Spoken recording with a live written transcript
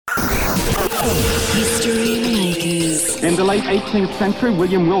History Makers. In the late 18th century,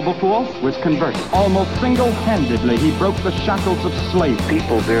 William Wilberforce was converted. Almost single-handedly, he broke the shackles of slavery.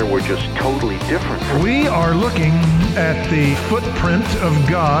 People there were just totally different. We are looking at the footprint of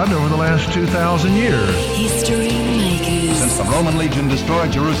God over the last 2,000 years. History Makers. Since the Roman legion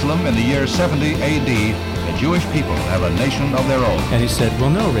destroyed Jerusalem in the year 70 A.D., the Jewish people have a nation of their own. And he said, well,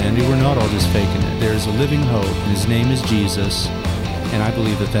 no, Randy, we're not all just faking it. There's a living hope, and his name is Jesus, and I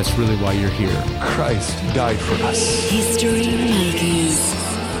believe that that's really why you're here. Christ died for us. History Makers.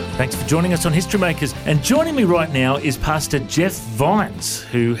 Thanks for joining us on History Makers. And joining me right now is Pastor Jeff Vines,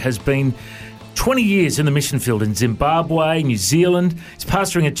 who has been 20 years in the mission field in Zimbabwe, New Zealand. He's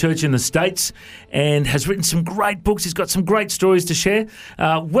pastoring a church in the States and has written some great books. He's got some great stories to share.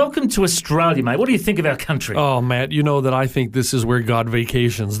 Welcome to Australia, mate. What do you think of our country? Oh, Matt, you know that I think this is where God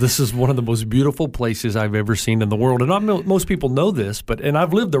vacations. This is one of the most beautiful places I've ever seen in the world. And not most people know this, and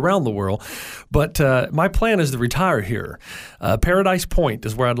I've lived around the world, but my plan is to retire here. Paradise Point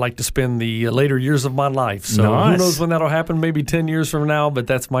is where I'd like to spend the later years of my life. So Nice. Who knows when that'll happen, maybe 10 years from now, but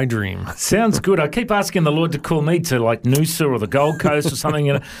that's my dream. Sounds good. I keep asking the Lord to call me to like Noosa or the Gold Coast or something.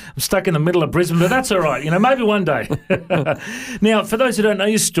 You know, I'm stuck in the middle of Brisbane, but that's all right. You know, maybe one day. Now, for those who don't know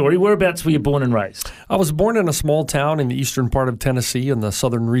your story, whereabouts were you born and raised? I was born in a small town in the eastern part of Tennessee in the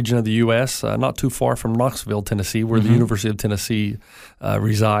southern region of the U.S., not too far from Knoxville, Tennessee, where the University of Tennessee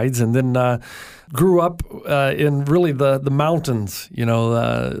resides. And then grew up in really the mountains, you know,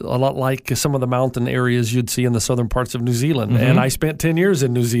 a lot like some of the mountain areas you'd see in the southern parts of New Zealand. And I spent 10 years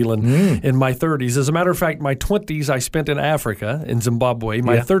in New Zealand in my 30s. As a matter of fact, my 20s I spent in Africa, in Zimbabwe.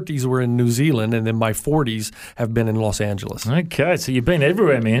 My 30s were in New Zealand, and then my 40s have been in Los Angeles. Okay, so you've been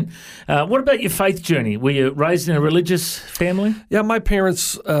everywhere, man. What about your faith journey? Were you raised in a religious family? Yeah, my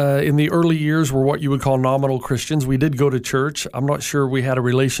parents in the early years were what you would call nominal Christians. We did go to church. I'm not sure we had a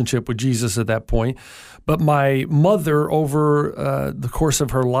relationship with Jesus at that point. But my mother, over the course of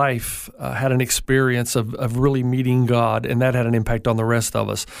her life, had an experience of really meeting God, and that had an impact on the rest of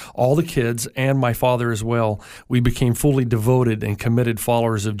us. All the kids, and my father as well, we became fully devoted and committed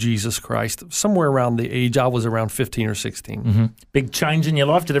followers of Jesus Christ, somewhere around the age I was around 15 or 16. Big change in your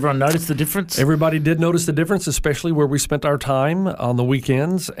life? Did everyone notice the difference? Everybody did notice the difference, especially where we spent our time on the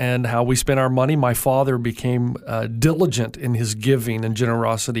weekends and how we spent our money. My father became diligent in his giving and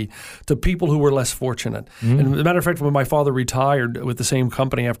generosity to people who were less fortunate. And as a matter of fact, when my father retired with the same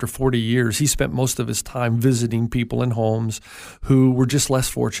company after 40 years, he spent most of his time visiting people in homes who were just less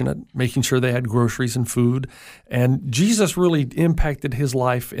fortunate, making sure they had groceries and food. And Jesus really impacted his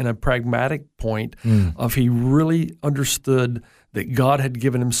life in a pragmatic point of he really understood that God had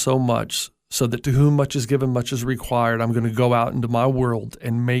given him so much, so that to whom much is given, much is required. I'm going to go out into my world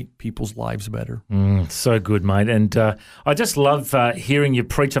and make people's lives better. So good, mate. And I just love hearing you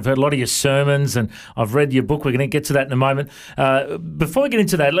preach. I've heard a lot of your sermons and I've read your book. We're going to get to that in a moment. Before we get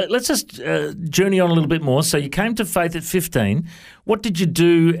into that, let's just journey on a little bit more. So you came to faith at 15. What did you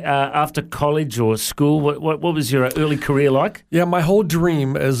do after college or school? What was your early career like? Yeah, my whole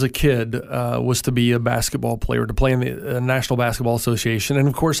dream as a kid was to be a basketball player, to play in the National Basketball Association. And,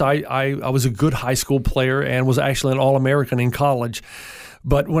 of course, I was a good high school player and was actually an All-American in college.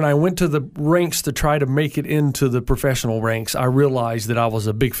 But when I went to the ranks to try to make it into the professional ranks, I realized that I was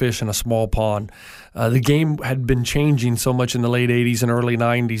a big fish in a small pond. The game had been changing so much in the late 80s and early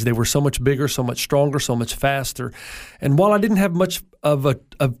 90s. They were so much bigger, so much stronger, so much faster. And while I didn't have much of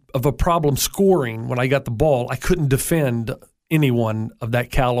a problem scoring when I got the ball, I couldn't defend anyone of that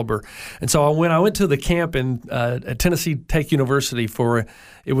caliber. And so when I went to the camp at Tennessee Tech University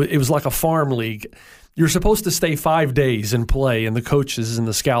it was like a farm league. You're supposed to stay 5 days and play, and the coaches and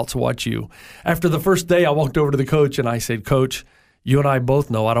the scouts watch you. After the first day, I walked over to the coach and I said, "Coach, you and I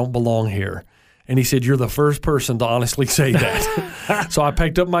both know I don't belong here." And he said, "You're the first person to honestly say that." So I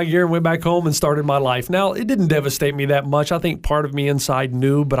packed up my gear and went back home and started my life. Now, it didn't devastate me that much. I think part of me inside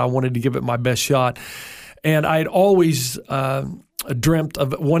knew, but I wanted to give it my best shot. And I had always dreamt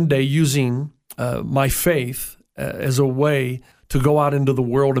of one day using my faith as a way to go out into the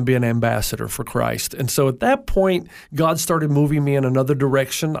world and be an ambassador for Christ. And so at that point, God started moving me in another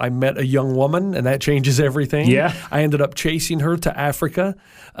direction. I met a young woman, and that changes everything. Yeah. I ended up chasing her to Africa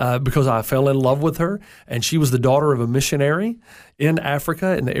because I fell in love with her, and she was the daughter of a missionary in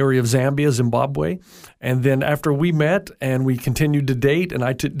Africa, in the area of Zambia, Zimbabwe. And then after we met and we continued to date, and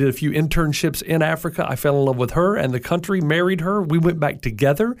I did a few internships in Africa, I fell in love with her and the country, married her. We went back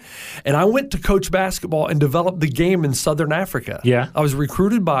together, and I went to coach basketball and developed the game in Southern Africa. Yeah. I was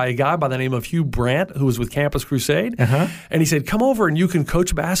recruited by a guy by the name of Hugh Brandt, who was with Campus Crusade. And he said, come over and you can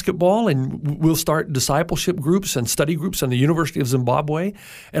coach basketball, and we'll start discipleship groups and study groups in the University of Zimbabwe.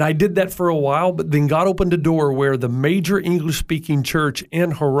 And I did that for a while, but then God opened a door where the major English-speaking church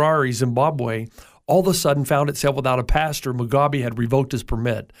in Harare, Zimbabwe, all of a sudden found itself without a pastor. Mugabe had revoked his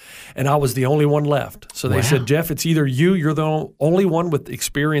permit, and I was the only one left. So they said, Jeff, it's either you're the only one with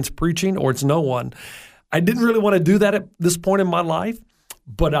experience preaching, or it's no one. I didn't really want to do that at this point in my life,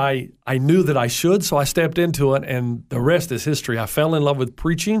 but I knew that I should, so I stepped into it, and the rest is history. I fell in love with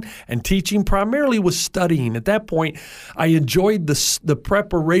preaching and teaching, primarily with studying. At that point, I enjoyed the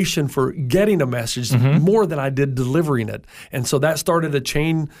preparation for getting a message more than I did delivering it. And so that started a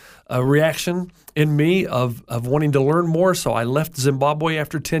chain reaction in me of wanting to learn more. So I left Zimbabwe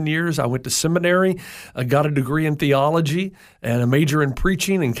after 10 years. I went to seminary, got a degree in theology and a major in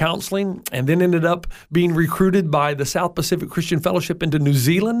preaching and counseling, and then ended up being recruited by the South Pacific Christian Fellowship into New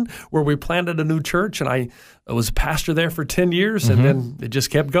Zealand, where we planted a new church, and I was a pastor there for 10 years, and then it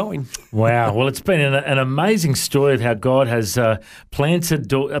just kept going. Wow. Well, it's been an amazing story of how God has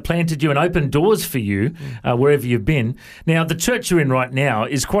planted you and opened doors for you wherever you've been. Now, the church you're in right now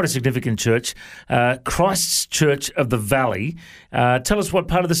is quite a significant church, Christ's Church of the Valley. Tell us, what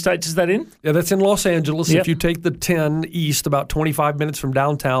part of the States is that in? Yeah, that's in Los Angeles. Yep. If you take the 10 east, about 25 minutes from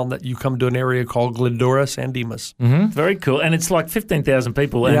downtown, that you come to an area called Glendora, San Dimas. Very cool. And it's like 15,000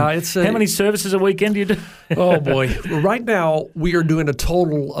 people. And yeah, it's how many services a weekend do you do? Oh, boy. Right now, we are doing a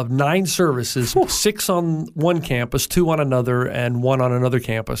total of 9 services, 6 on one campus, 2 on another, and 1 on another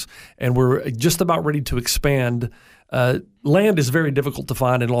campus. And we're just about ready to expand. Land is very difficult to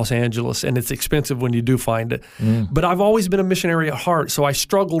find in Los Angeles, and it's expensive when you do find it. But I've always been a missionary at heart, so I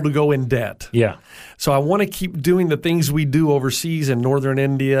struggle to go in debt. Yeah. So I want to keep doing the things we do overseas in northern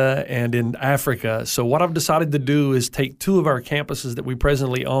India and in Africa. So what I've decided to do is take 2 of our campuses that we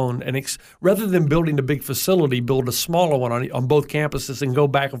presently own, and rather than building a big facility, build a smaller one on both campuses and go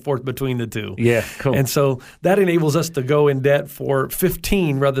back and forth between the 2. Yeah, cool. And so that enables us to go in debt for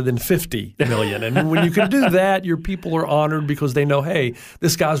 15 rather than 50 million. And when you can do that, your people are honored because they know, hey,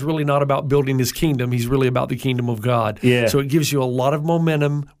 this guy's really not about building his kingdom. He's really about the kingdom of God. Yeah. So it gives you a lot of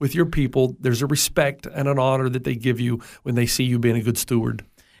momentum with your people. There's a respect and an honor that they give you when they see you being a good steward.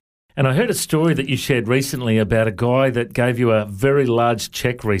 And I heard a story that you shared recently about a guy that gave you a very large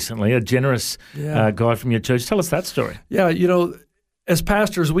check recently, a generous guy from your church. Tell us that story. Yeah, as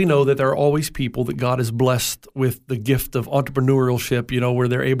pastors, we know that there are always people that God has blessed with the gift of entrepreneurship, where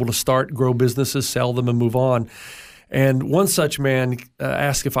they're able to start, grow businesses, sell them, and move on. And one such man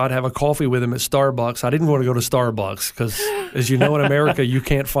asked if I'd have a coffee with him at Starbucks. I didn't want to go to Starbucks because, as you know, in America, you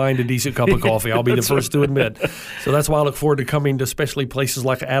can't find a decent cup of coffee. I'll be the first to admit. So that's why I look forward to coming to especially places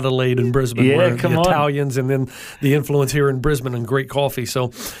like Adelaide and Brisbane, where the Italians and then the influence here in Brisbane and great coffee.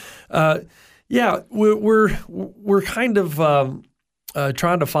 So, we're kind of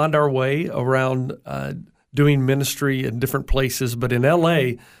trying to find our way around doing ministry in different places. But in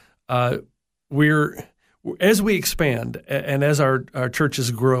L.A., as we expand and as our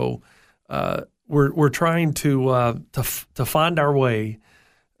churches grow, we're trying to find our way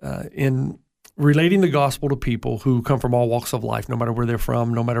in relating the gospel to people who come from all walks of life, no matter where they're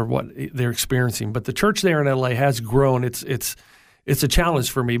from, no matter what they're experiencing. But the church there in LA has grown. It's a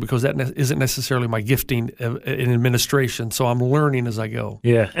challenge for me because that isn't necessarily my gifting in administration, so I'm learning as I go.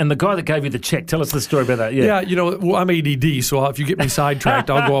 Yeah, and the guy that gave you the check, tell us the story about that. Yeah, I'm ADD, so if you get me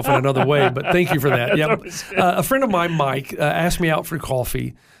sidetracked, I'll go off in another way, but thank you for that. Yeah, a friend of mine, Mike, asked me out for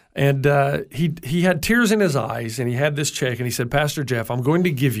coffee, and he had tears in his eyes, and he had this check, and he said, Pastor Jeff, I want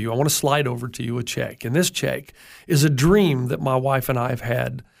to slide over to you a check, and this check is a dream that my wife and I have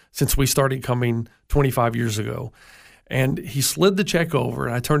had since we started coming 25 years ago. And he slid the check over,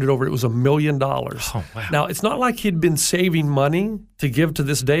 and I turned it over. It was $1 million. Oh, wow. Now, it's not like he'd been saving money to give to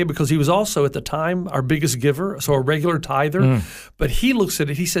this day because he was also, at the time, our biggest giver, so a regular tither. But he looks at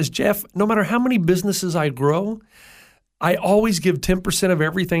it. He says, Jeff, no matter how many businesses I grow, I always give 10% of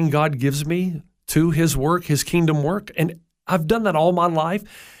everything God gives me to his work, his kingdom work. And I've done that all my life.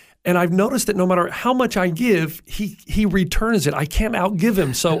 And I've noticed that no matter how much I give, he returns it. I can't outgive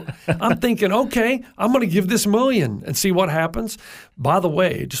him. So I'm thinking, okay, I'm going to give this $1 million and see what happens. By the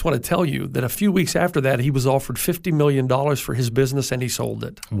way, I just want to tell you that a few weeks after that, he was offered $50 million for his business, and he sold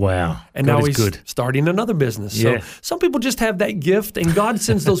it. Wow. And God now he's good. Starting another business. Yeah. So some people just have that gift, and God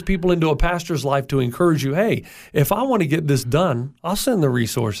sends those people into a pastor's life to encourage you, hey, if I want to get this done, I'll send the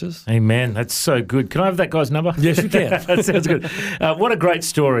resources. Amen. That's so good. Can I have that guy's number? Yes, you can. That sounds good. What a great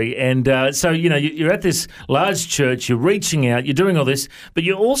story. Absolutely. And so, you're at this large church, you're reaching out, you're doing all this, but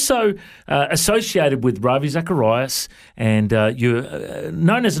you're also associated with Ravi Zacharias, and you're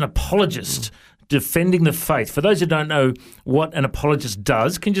known as an apologist. Defending the faith. For those who don't know what an apologist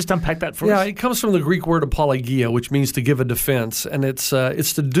does, can you just unpack that for us? Yeah, it comes from the Greek word apologia, which means to give a defense, and it's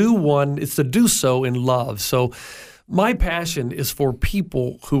to do so in love. So my passion is for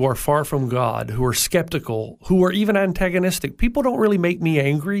people who are far from God, who are skeptical, who are even antagonistic. People don't really make me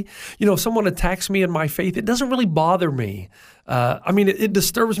angry. If someone attacks me in my faith, it doesn't really bother me. It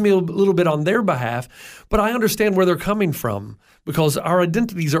disturbs me a little bit on their behalf, but I understand where they're coming from because our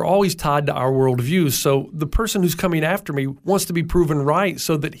identities are always tied to our worldviews. So the person who's coming after me wants to be proven right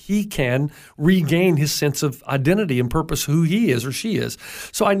so that he can regain his sense of identity and purpose, who he is or she is.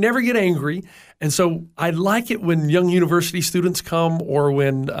 So I never get angry. And so I like it when young university students come or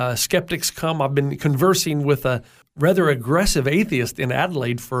when skeptics come. I've been conversing with a rather aggressive atheist in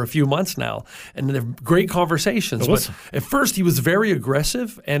Adelaide for a few months now, and they're great conversations. Awesome. But at first he was very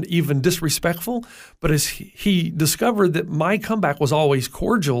aggressive and even disrespectful, but as he discovered that my comeback was always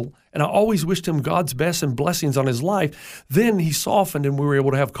cordial and I always wished him God's best and blessings on his life, then he softened and we were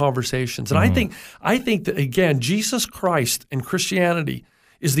able to have conversations. And I think that, again, Jesus Christ and Christianity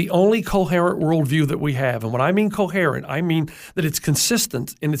is the only coherent worldview that we have. And when I mean coherent, I mean that it's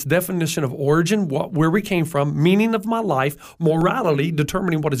consistent in its definition of origin, where we came from, meaning of my life, morality,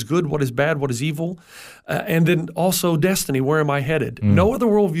 determining what is good, what is bad, what is evil, and then also destiny, where am I headed? No other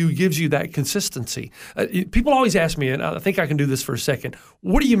worldview gives you that consistency. People always ask me, and I think I can do this for a second,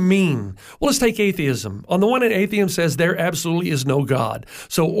 what do you mean? Well, let's take atheism. On the one hand, atheism says there absolutely is no God.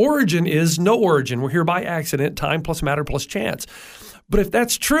 So origin is no origin. We're here by accident, time plus matter plus chance. But if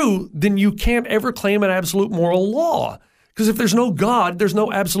that's true, then you can't ever claim an absolute moral law. Because if there's no God, there's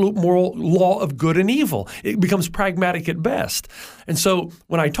no absolute moral law of good and evil. It becomes pragmatic at best. And so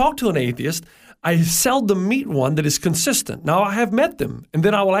when I talk to an atheist, I seldom meet one that is consistent. Now, I have met them, and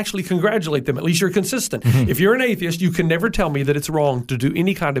then I will actually congratulate them. At least you're consistent. If you're an atheist, you can never tell me that it's wrong to do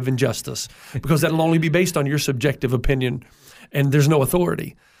any kind of injustice, because that'll only be based on your subjective opinion, and there's no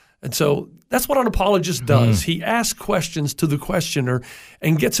authority. And so that's what an apologist does. He asks questions to the questioner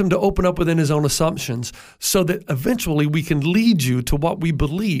and gets him to open up within his own assumptions so that eventually we can lead you to what we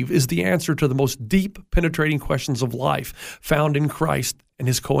believe is the answer to the most deep, penetrating questions of life found in Christ and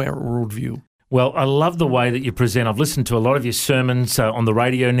his coherent worldview. Well, I love the way that you present. I've listened to a lot of your sermons on the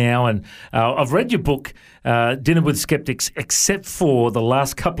radio now, and I've read your book, Dinner with Skeptics, except for the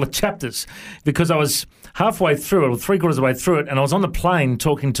last couple of chapters, because I was halfway through it, or three-quarters of the way through it, and I was on the plane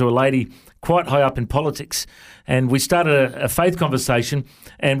talking to a lady quite high up in politics, and we started a faith conversation,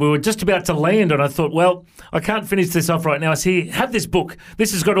 and we were just about to land, and I thought, well, I can't finish this off right now. I said, have this book.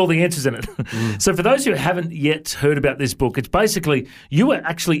 This has got all the answers in it. So for those who haven't yet heard about this book, it's basically you were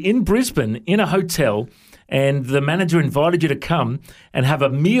actually in Brisbane in a hotel, and the manager invited you to come and have a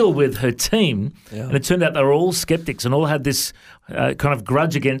meal with her team. Yeah. And it turned out they were all skeptics and all had this kind of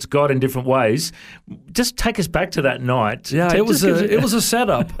grudge against God in different ways. Just take us back to that night. Yeah, it was a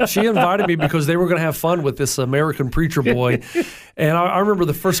setup. She invited me because they were going to have fun with this American preacher boy. And I remember one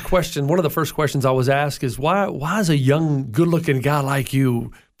of the first questions I was asked is, why is a young, good-looking guy like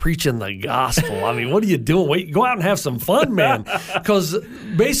you preaching the gospel? I mean, what are you doing? Wait, go out and have some fun, man. Because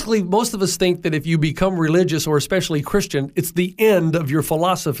basically, most of us think that if you become religious or especially Christian, it's the end of your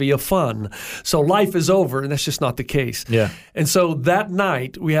philosophy of fun. So life is over, and that's just not the case. Yeah. And so that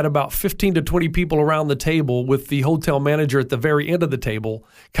night, we had about 15 to 20 people around the table with the hotel manager at the very end of the table,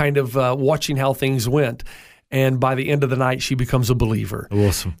 kind of watching how things went. And by the end of the night, she becomes a believer.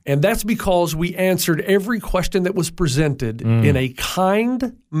 Awesome. And that's because we answered every question that was presented in a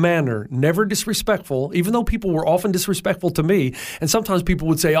kind manner, never disrespectful, even though people were often disrespectful to me. And sometimes people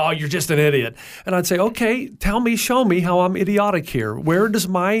would say, oh, you're just an idiot. And I'd say, okay, tell me, show me how I'm idiotic here. Where does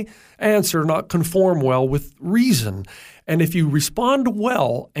my answer not conform well with reason? And if you respond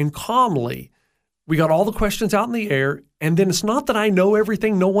well and calmly, we got all the questions out in the air, and then it's not that I know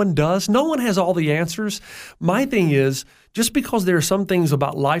everything. No one does. No one has all the answers. My thing is, just because there are some things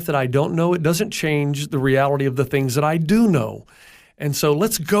about life that I don't know, it doesn't change the reality of the things that I do know. And so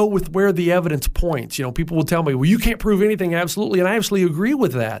let's go with where the evidence points. You know, people will tell me, well, you can't prove anything absolutely, and I absolutely agree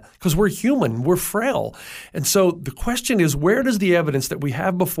with that because we're human, we're frail. And so the question is, where does the evidence that we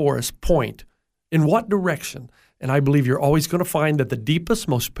have before us point? In what direction? And I believe you're always going to find that the deepest,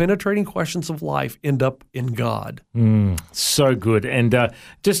 most penetrating questions of life end up in God. So good. And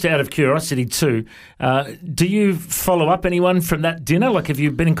just out of curiosity too, do you follow up anyone from that dinner? Like, have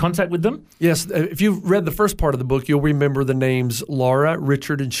you been in contact with them? Yes. If you've read the first part of the book, you'll remember the names Laura,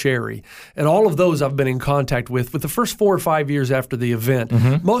 Richard, and Sherry. And all of those I've been in contact with the first 4 or 5 years after the event.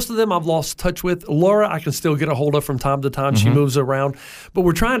 Most of them I've lost touch with. Laura, I can still get a hold of from time to time. She moves around. But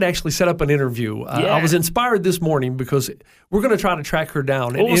we're trying to actually set up an interview. I was inspired this morning because we're going to try to track her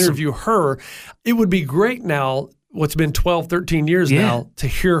down and interview her. It would be great now, what's been 12, 13 years now, to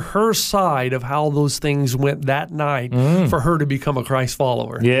hear her side of how those things went that night for her to become a Christ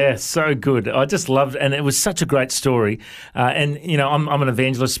follower. Yeah, so good. I just loved it. And it was such a great story. And, you know, I'm an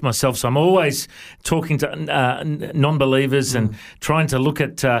evangelist myself, so I'm always talking to non-believers and trying to look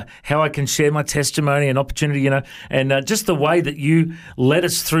at how I can share my testimony and opportunity, you know. And just the way that you led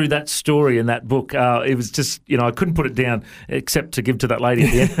us through that story in that book, it was just, you know, I couldn't put it down except to give to that lady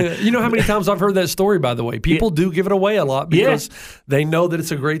at the end. You know how many times I've heard that story, by the way? People do give it away a lot because they know that it's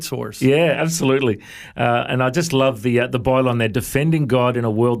a great source. Yeah, absolutely. And I just love the byline there, defending God in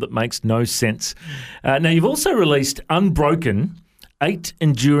a world that makes no sense. Now, you've also released Unbroken, 8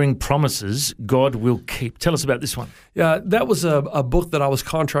 Enduring Promises God Will Keep. Tell us about this one. Yeah, that was a book that I was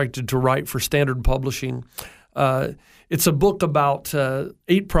contracted to write for Standard Publishing. It's a book about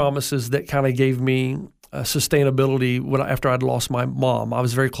 8 promises that kind of gave me sustainability after I'd lost my mom. I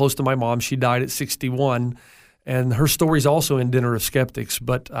was very close to my mom. She died at 61. And her story's also in Dinner of Skeptics,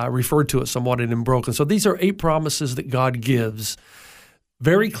 but I referred to it somewhat in Unbroken. So these are 8 promises that God gives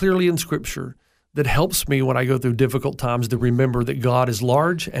very clearly in Scripture that helps me when I go through difficult times to remember that God is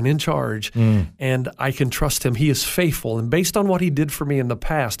large and in charge, and I can trust Him. He is faithful. And based on what He did for me in the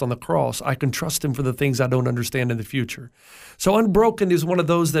past on the cross, I can trust Him for the things I don't understand in the future. So Unbroken is one of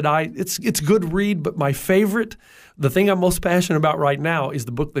those that it's good read, but my favorite, the thing I'm most passionate about right now is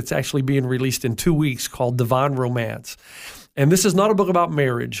the book that's actually being released in 2 weeks called Divine Romance. And this is not a book about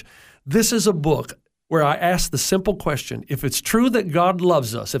marriage. This is a book where I ask the simple question, if it's true that God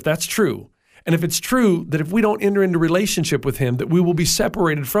loves us, if that's true, and if it's true that if we don't enter into relationship with Him, that we will be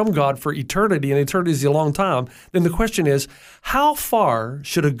separated from God for eternity, and eternity is a long time, then the question is, how far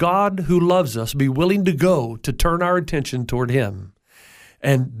should a God who loves us be willing to go to turn our attention toward Him?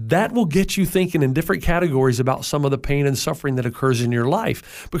 And that will get you thinking in different categories about some of the pain and suffering that occurs in your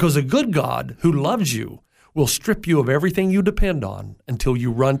life. Because a good God who loves you will strip you of everything you depend on until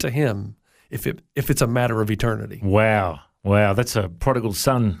you run to Him if it's a matter of eternity. Wow, that's a prodigal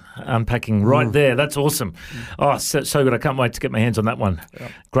son unpacking right there. That's awesome. Oh, so good. I can't wait to get my hands on that one.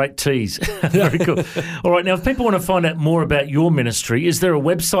 Yep. Great tease. Very cool. All right, now if people want to find out more about your ministry, is there a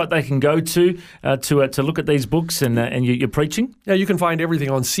website they can go to look at these books and your preaching? Yeah, you can find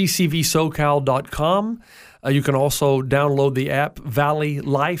everything on ccvsocal.com. You can also download the app, Valley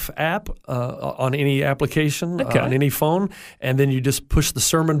Life app, on any application, on any phone, and then you just push the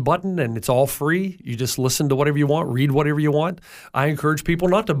sermon button, and it's all free. You just listen to whatever you want, read whatever you want. I encourage people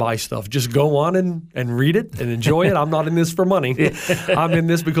not to buy stuff. Just go on and read it and enjoy it. I'm not in this for money. I'm in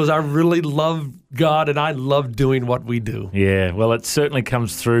this because I really love God, and I love doing what we do. Yeah, well, it certainly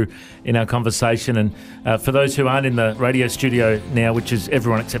comes through in our conversation. And for those who aren't in the radio studio now, which is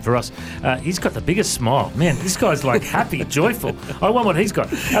everyone except for us, he's got the biggest smile. Man, this guy's like happy, joyful. I want what he's got.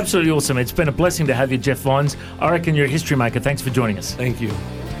 Absolutely awesome. It's been a blessing to have you, Jeff Vines. I reckon you're a history maker. Thanks for joining us. Thank you.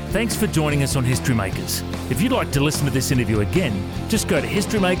 Thanks for joining us on History Makers. If you'd like to listen to this interview again, just go to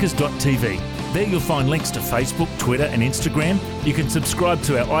historymakers.tv. There you'll find links to Facebook, Twitter and Instagram. You can subscribe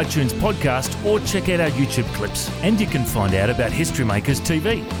to our iTunes podcast or check out our YouTube clips. And you can find out about History Makers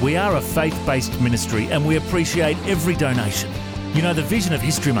TV. We are a faith-based ministry and we appreciate every donation. You know, the vision of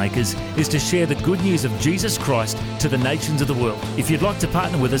History Makers is to share the good news of Jesus Christ to the nations of the world. If you'd like to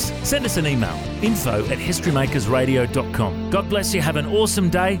partner with us, send us an email, info@historymakersradio.com. God bless you. Have an awesome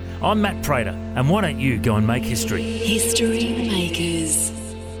day. I'm Matt Prater, and why don't you go and make history? History Makers.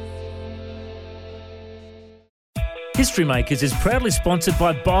 History Makers is proudly sponsored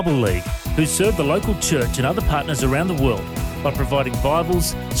by Bible League, who serve the local church and other partners around the world by providing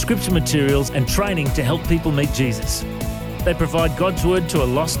Bibles, scripture materials and training to help people meet Jesus. They provide God's Word to a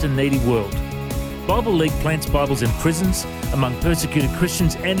lost and needy world. Bible League plants Bibles in prisons, among persecuted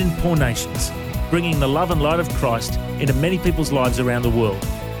Christians and in poor nations, bringing the love and light of Christ into many people's lives around the world.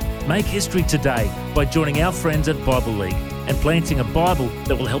 Make history today by joining our friends at Bible League and planting a Bible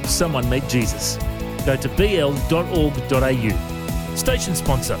that will help someone meet Jesus. Go to bl.org.au. Station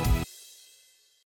sponsor,